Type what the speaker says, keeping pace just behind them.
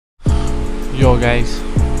Yo guys,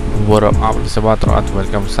 what up? Ako sa Batro at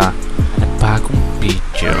welcome sa bagong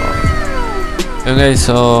video. Yo guys,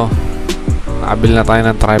 so nakabil na tayo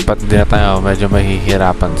ng tripod. Hindi na tayo medyo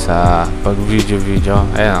mahihirapan sa pag video.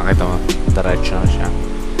 Ayan, nakita mo, diretso na siya.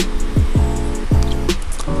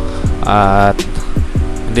 At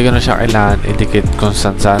hindi ko na siya kailangan idikit kung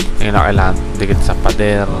saan. Hindi na kailangan idikit sa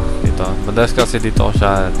pader dito. Madalas kasi dito ko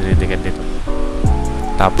siya dinidikit dito.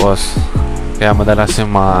 Tapos kaya madalas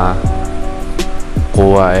yung mga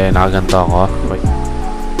kuha nakaganto ako. Wait,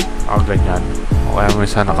 ganyan. O kaya may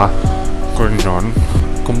isa naka-ganyan.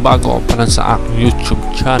 Kung bago ka pa lang sa aking YouTube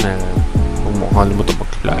channel, huwag mo kalimutan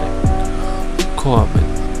mag-like, comment,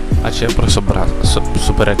 at syempre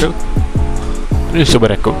super-eko. Ano yung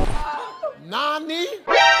super-eko? Nani?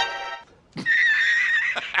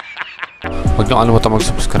 Huwag nyo kalimutan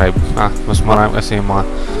mag-subscribe. Mas marami kasi yung mga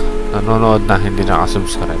nanonood na hindi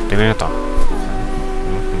nakasubscribe. Tingnan nyo to.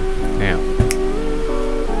 Ayan.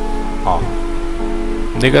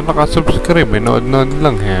 Hindi ka nakasubscribe, nood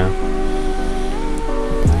lang ha.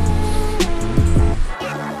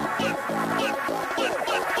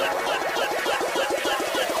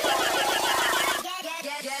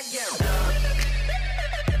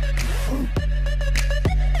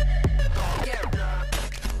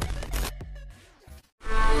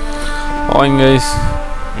 Okay guys,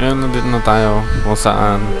 ngayon nandito na tayo kung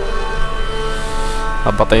saan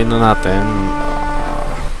napatayin na natin.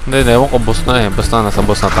 Hindi, ewan ko, boss na basta nasa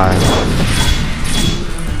boss na tayo.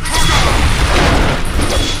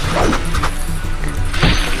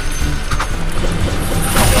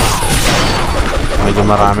 Medyo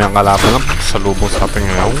marami ang kalaban na sa lubong sa ating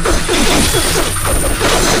ngayon.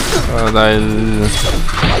 Dahil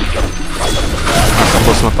nasa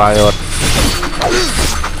boss na tayo at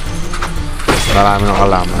marami ng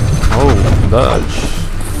kalaban. Oh,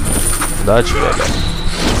 dodge brother.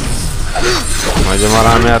 Medyo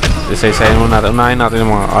marami at isa-isayin muna natin. Unahin natin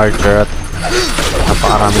yung mga archer at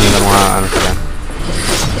napakarami nila mga ano sila.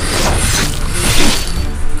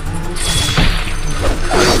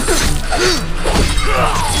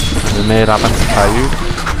 May hirapan sa tayo.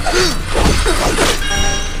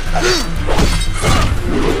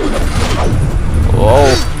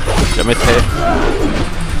 Wow, gamit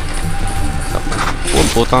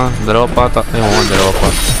puta, dalawa pa ata. Ayun, dalawa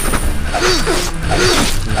pa.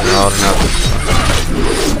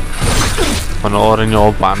 Panoorin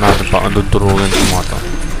nyo kung paano natin pakandudurugin sa mga to.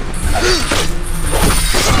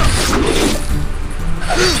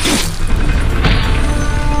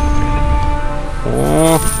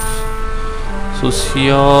 Oh,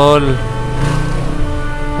 sosyal.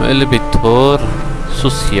 May elevator.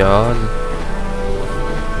 Sosyal.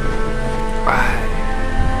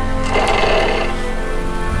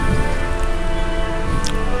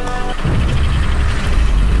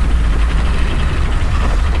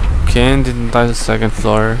 Okay, dito tayo sa second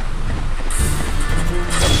floor.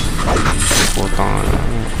 Putang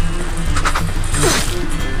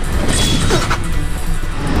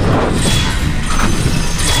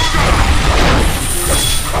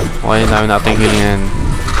okay, dami natin hilingan.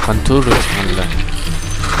 Panturus nila.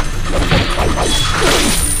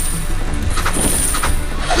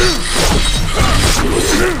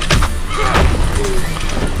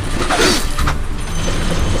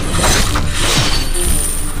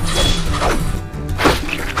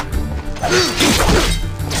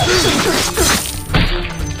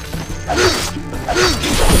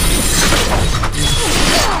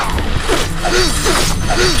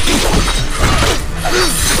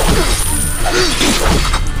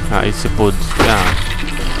 Isipod. Yan.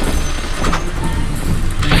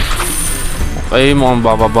 Okay, mukhang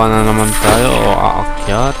bababa na naman tayo. O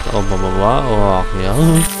aakyat. O bababa. O aakyat.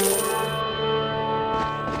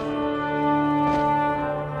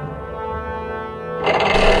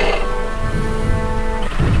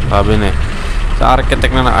 Sabi na sa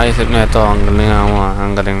architect na nakaisip na ito. Ang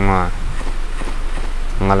galing mo.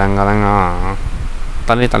 Ang galing ha.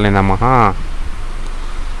 Tali naman ha.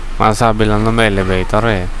 Masabi lang na may elevator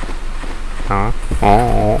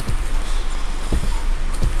Oo.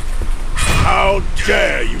 How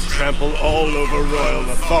dare you trample all over royal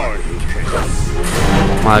authority?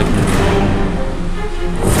 Magni.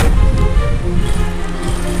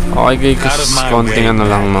 Okay guys, konting ano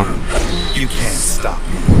lang no. You can't stop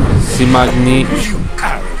me. Si Magni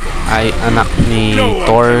ay anak ni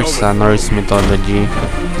Thor sa Norse mythology.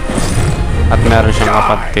 At meron siyang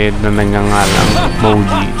kapatid na nagngangalang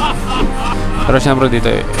Lodi. Pero syempre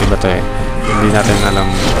dito iba to hindi natin alam.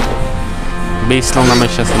 Based lang naman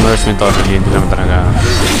siya sa Norse mythology. Hindi naman talaga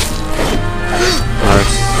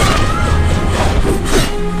Norse.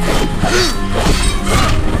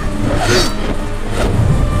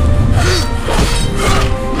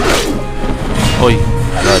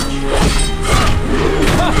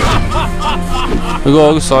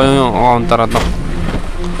 Bigo, gusto ko yung counter-attack.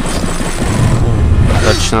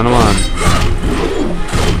 Dodge na naman.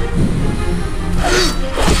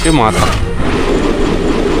 Yung mga attack.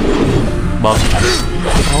 Bug.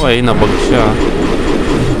 Okay, nabug siya.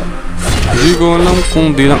 Hindi ko alam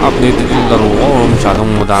kung di lang updated yung laro ko.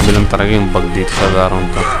 Masyadong madami lang talaga yung bug dito sa larong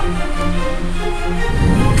to.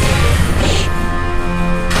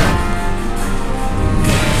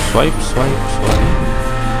 Swipe, swipe, swipe.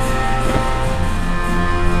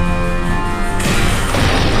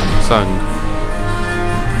 Saan?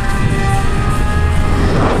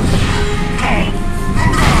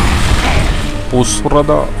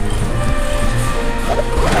 Pusrada.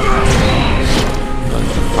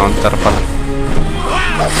 Counter pala.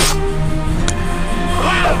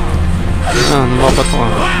 Ah, nababat ko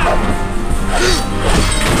ah.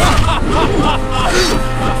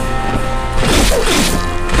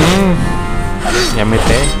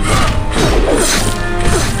 Yamete.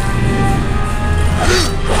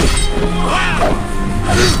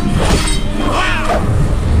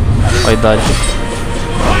 Okay, dodge.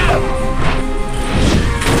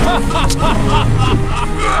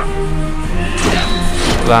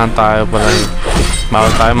 Lahan tayo pala yun.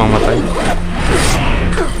 Bawal tayo mamatay.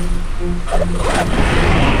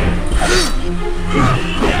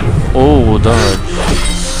 Oh, dodge.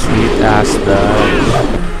 Sweet ass dodge.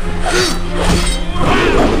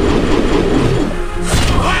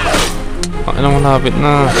 Ano malapit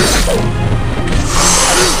na.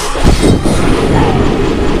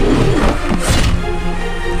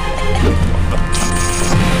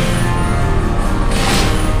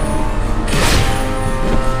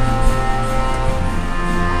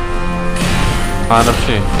 Hanap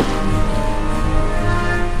siya eh.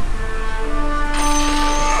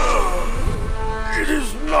 It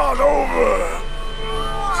is not over.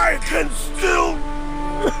 I can still...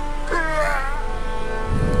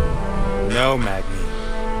 No, Magni.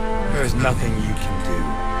 There is nothing you can do.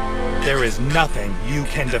 There is nothing you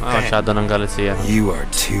can defend. Masyado ng galit siya. You are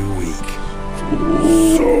too weak.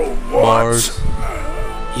 So what?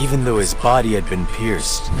 Even though his body had been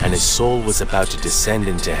pierced and his soul was about to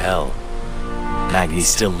descend into hell, Magni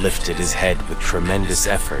still lifted his head with tremendous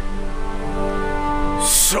effort.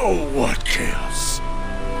 So what, Chaos?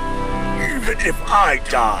 Even if I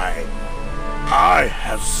die, I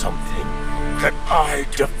have something that I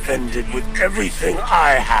defended with everything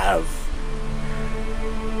I have.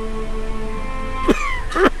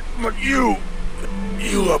 But you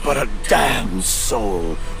are but a damned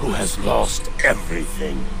soul who has lost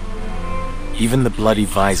everything. Even the bloody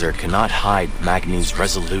visor cannot hide Magni's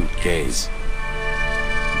resolute gaze.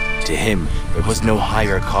 To him, there was no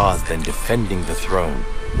higher cause than defending the throne.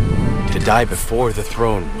 To die before the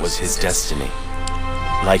throne was his destiny.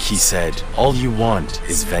 Like he said, all you want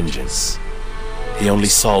is vengeance. The only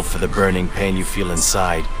solve for the burning pain you feel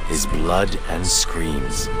inside is blood and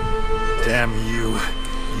screams. Damn you.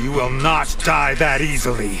 You will not die that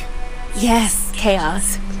easily. Yes,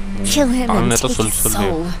 Chaos. Kill him and take his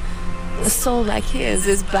soul. A soul like his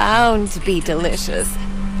is bound to be delicious.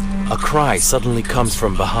 A cry suddenly comes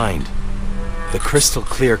from behind. The crystal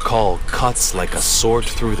clear call cuts like a sword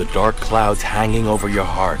through the dark clouds hanging over your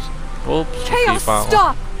heart. Oops, Chaos,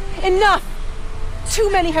 stop! Enough! Too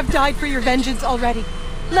many have died for your vengeance already.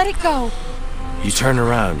 Let it go. You turn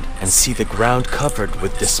around and see the ground covered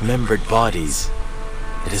with dismembered bodies.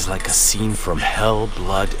 It is like a scene from hell,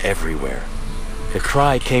 blood everywhere. The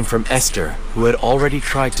cry came from Esther, who had already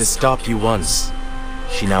tried to stop you once.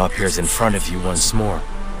 She now appears in front of you once more.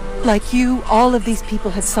 Like you, all of these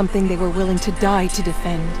people had something they were willing to die to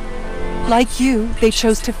defend. Like you, they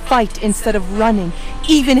chose to fight instead of running,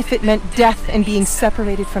 even if it meant death and being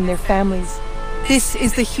separated from their families. This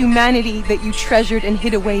is the humanity that you treasured and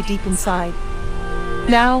hid away deep inside.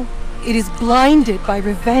 Now, it is blinded by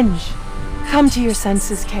revenge. Come to your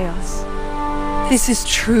senses, Chaos. This is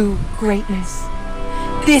true greatness.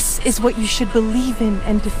 This is what you should believe in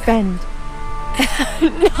and defend.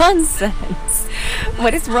 Nonsense.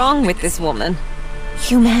 What is wrong with this woman?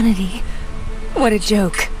 Humanity. What a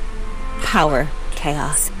joke. Power,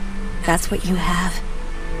 Chaos. That's what you have.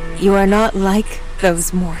 You are not like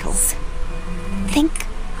those mortals. Think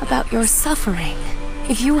about your suffering.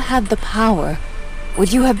 If you had the power,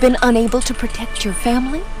 would you have been unable to protect your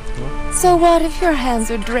family? So what if your hands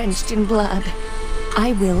are drenched in blood?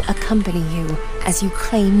 I will accompany you as you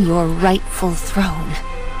claim your rightful throne.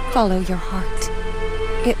 Follow your heart.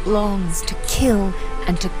 It longs to kill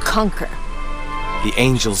and to conquer. The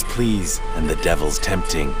angels' pleas and the devil's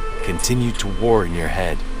tempting continue to war in your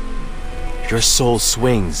head. Your soul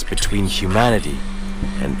swings between humanity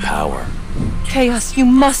and power. Chaos, you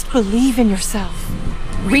must believe in yourself.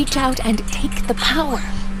 Reach out and take the power.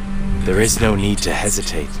 There is no need to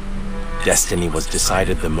hesitate. Destiny was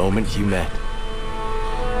decided the moment you met.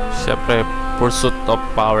 Siyempre, pursuit of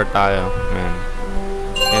power tayo, man.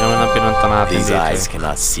 Yan naman ang pinunta natin These dito. eyes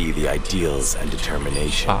cannot see the ideals and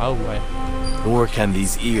determination. Power. Nor can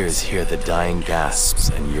these ears hear the dying gasps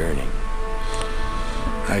and yearning.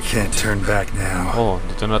 I can't turn back now. Oh,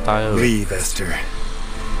 dito na tayo. Leave, Esther.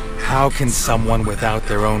 How can someone without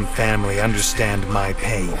their own family understand my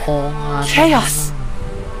pain? Oo nga. Chaos!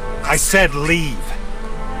 I said leave.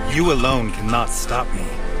 You alone cannot stop me.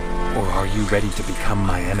 Or are you ready to become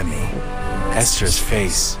my enemy? Esther's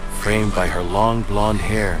face, framed by her long blonde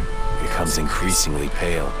hair, becomes increasingly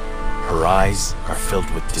pale. Her eyes are filled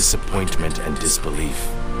with disappointment and disbelief.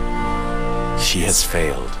 She has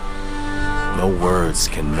failed. No words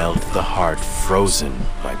can melt the heart frozen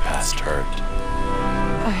by past hurt.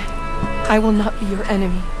 I will not be your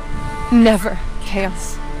enemy. Never,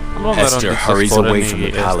 Chaos. Ano ba meron Esther dito sa hurries story away ni from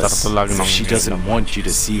the Esther palace. Tulag ng She doesn't want you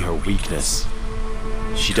to see her weakness.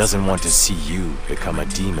 She doesn't want to see you become a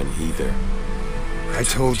demon either. I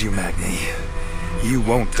told you, Magni. You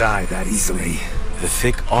won't die that easily. The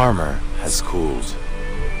thick armor has cooled.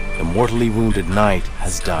 The mortally wounded knight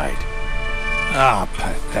has died. Ah,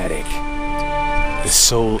 pathetic. The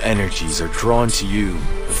soul energies are drawn to you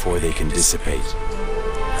before they can dissipate.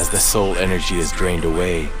 As the soul energy is drained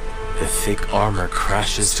away, the thick armor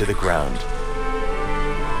crashes to the ground.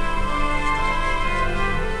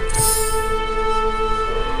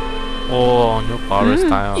 Oh, new powers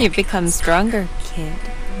tayo. You've become stronger, kid.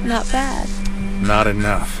 Not bad. Not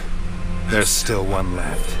enough. There's still one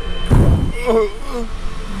left.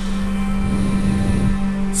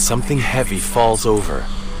 Something heavy falls over,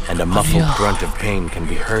 and a muffled grunt of pain can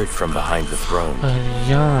be heard from behind the throne.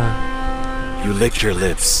 Ayan. You lick your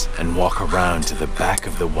lips and walk around to the back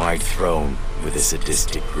of the wide throne with a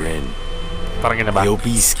sadistic grin. Parang The ginaba.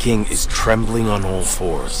 obese king is trembling on all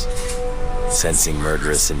fours. Sensing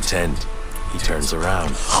murderous intent, he turns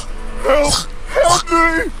around. Help! Help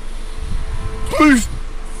me! Please,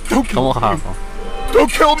 don't kill Kamukha me. ko.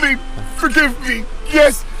 Don't kill me! Forgive me!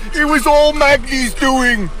 Yes, it was all Magni's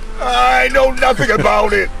doing! I know nothing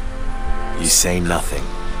about it! You say nothing.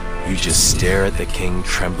 You just stare at the king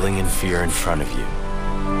trembling in fear in front of you.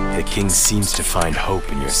 The king seems to find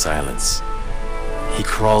hope in your silence. He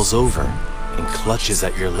crawls over and clutches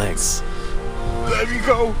at your legs. Let me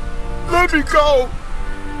go! Let me go!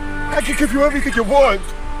 I can give you everything you want!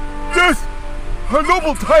 Yes! A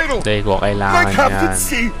noble title! Hindi ko My kailangan yan.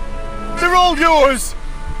 captaincy! They're all yours!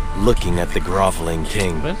 Looking at the groveling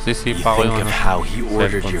king, Well, you sisipa ko think yung of ano. how he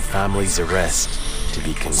ordered cellphone. your family's arrest to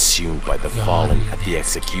be consumed by the fallen at the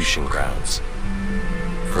execution grounds.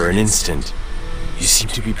 For an instant, you seem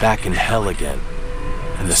to be back in hell again,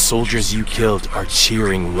 and the soldiers you killed are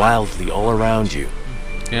cheering wildly all around you.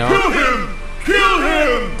 You know, Kill him! Kill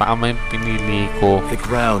him! tama yung pinili ko. The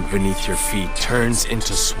ground beneath your feet turns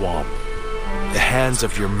into swamp. The hands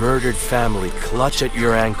of your murdered family clutch at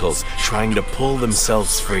your ankles, trying to pull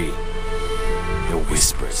themselves free. Their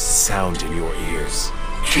whispers sound in your ears.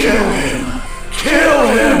 Kill him! Kill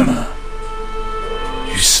him!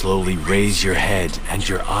 You slowly raise your head and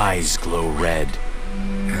your eyes glow red.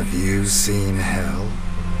 Have you seen hell?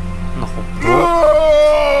 Naku bro. No!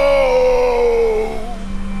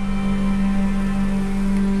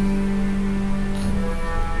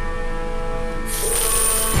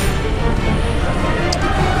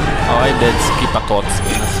 Okay, let's keep a 𝐃𝐎𝐶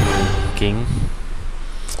na si King.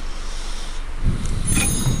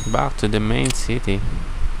 Back to the main city.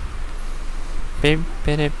 Pep,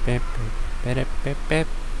 pep, pep, pep, pep, pep.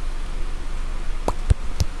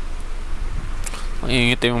 Ang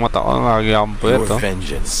ingit yung mata ko, lagi akong Your puwet, oh.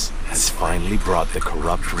 vengeance has finally brought the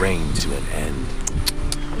corrupt reign to an end.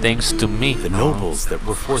 Thanks to me. The nobles that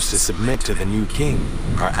were forced to submit to the new king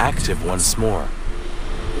are active once more.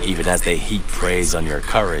 Even as they heap praise on your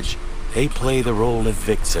courage, they play the role of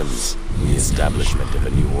victims in the establishment of a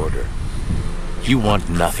new order. You want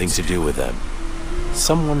nothing to do with them.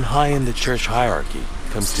 Someone high in the church hierarchy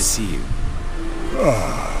comes to see you.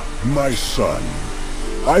 Ah, my son.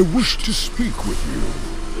 I wish to speak with you.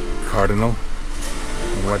 Cardinal?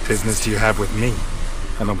 What business do you have with me?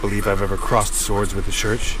 I don't believe I've ever crossed swords with the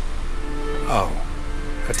church. Oh,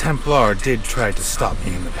 a Templar did try to stop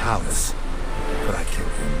me in the palace, but I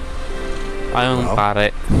killed him. Ayun, Well?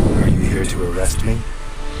 pare. Are you here to arrest me?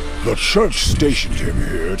 The church stationed him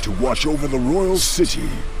here to watch over the royal city,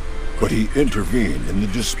 but he intervened in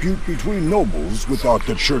the dispute between nobles without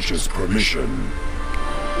the church's permission.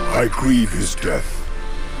 I grieve his death,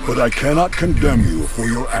 but I cannot condemn you for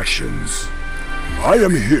your actions. I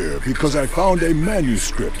am here because I found a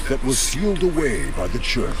manuscript that was sealed away by the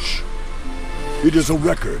church. It is a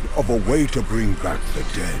record of a way to bring back the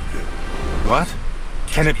dead. What?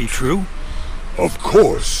 Can it be true? Of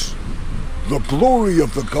course. The glory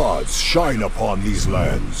of the gods shine upon these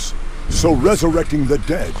lands, so resurrecting the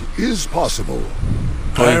dead is possible.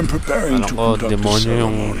 I am preparing to conduct a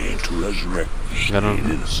ceremony to resurrect the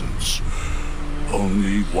innocents.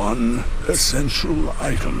 Only one essential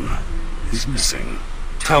item is missing.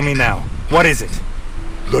 Tell me now. What is it?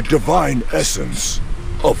 The divine essence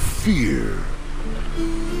of fear.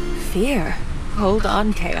 Fear? Hold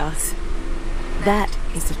on, Chaos. That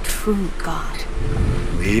is a true god.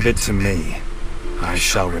 Leave it to me. I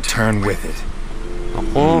shall return with it.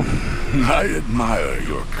 Ako. I admire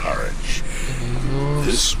your courage.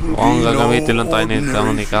 This will Mukhang be no gagamitin lang tayo nito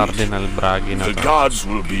ordinary ni feat. Cardinal Bragi na The to. gods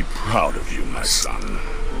will be proud of you, my son.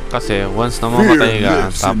 Kasi once na mamatay Fear ka,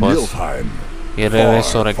 lives in tapos Nilfheim.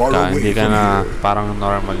 i-resurrect Far, far ka, hindi away ka from na here. parang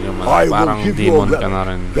normal human. I Parang will give you a demon ka na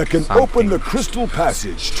rin. relic that can open the Something. crystal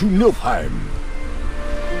passage to Nilfheim.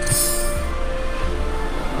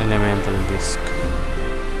 Elemental disc.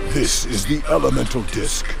 This is the elemental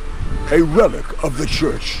disc, a relic of the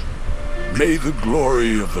church. May the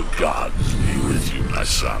glory of the gods be with you, my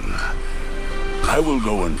son. I will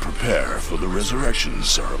go and prepare for the resurrection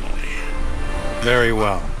ceremony. Very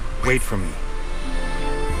well. Wait for me.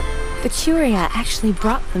 The Curia actually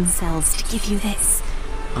brought themselves to give you this.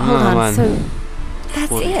 Hold Ah, on, man. so that's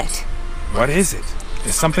Cool. it. What is it?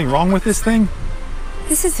 Is something wrong with this thing?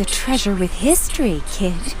 This is a treasure with history,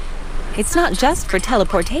 kid. It's not just for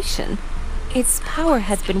teleportation. Its power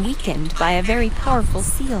has been weakened by a very powerful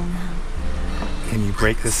seal now. Can you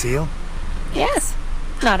break the seal? Yes,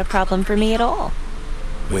 not a problem for me at all.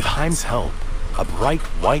 With 𝐼𝐀𝐄𝐄𝐒's help, a bright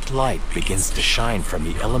white light begins to shine from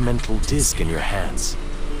the elemental disc in your hands.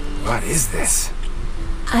 What is this?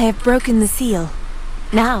 I have broken the seal.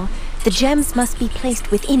 Now, the gems must be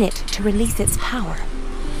placed within it to release its power.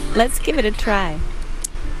 Let's give it a try.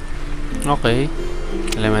 Okay.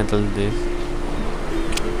 Elemental disc.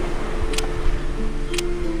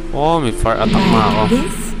 Oh, may fire attack na ako. Like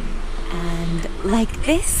this, and like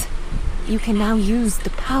this, you can now use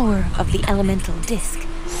the power of the elemental disc.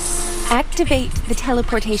 Activate the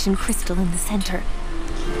teleportation crystal in the center.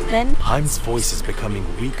 Then, 𝐼𝐀𝐄𝐒's voice is becoming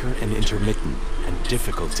weaker and intermittent and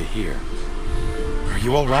difficult to hear. Are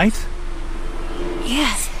you all right?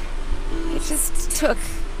 yes, it just took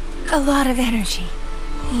a lot of energy.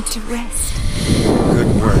 Need to rest. Good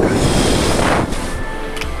work.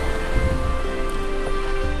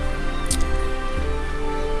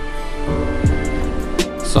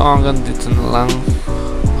 So hanggang dito na lang.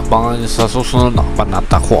 Abangan nyo sa susunod na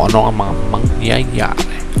kabanata kung ano ang mga mangyayari.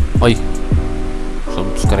 Oy,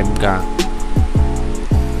 subscribe ka.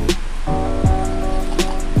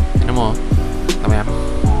 Ano mo? Tama yan.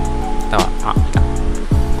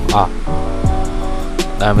 Tama.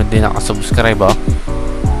 Dami din nakasubscribe oh.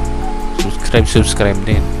 Subscribe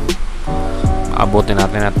din. Abutin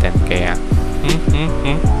natin na 10 kaya.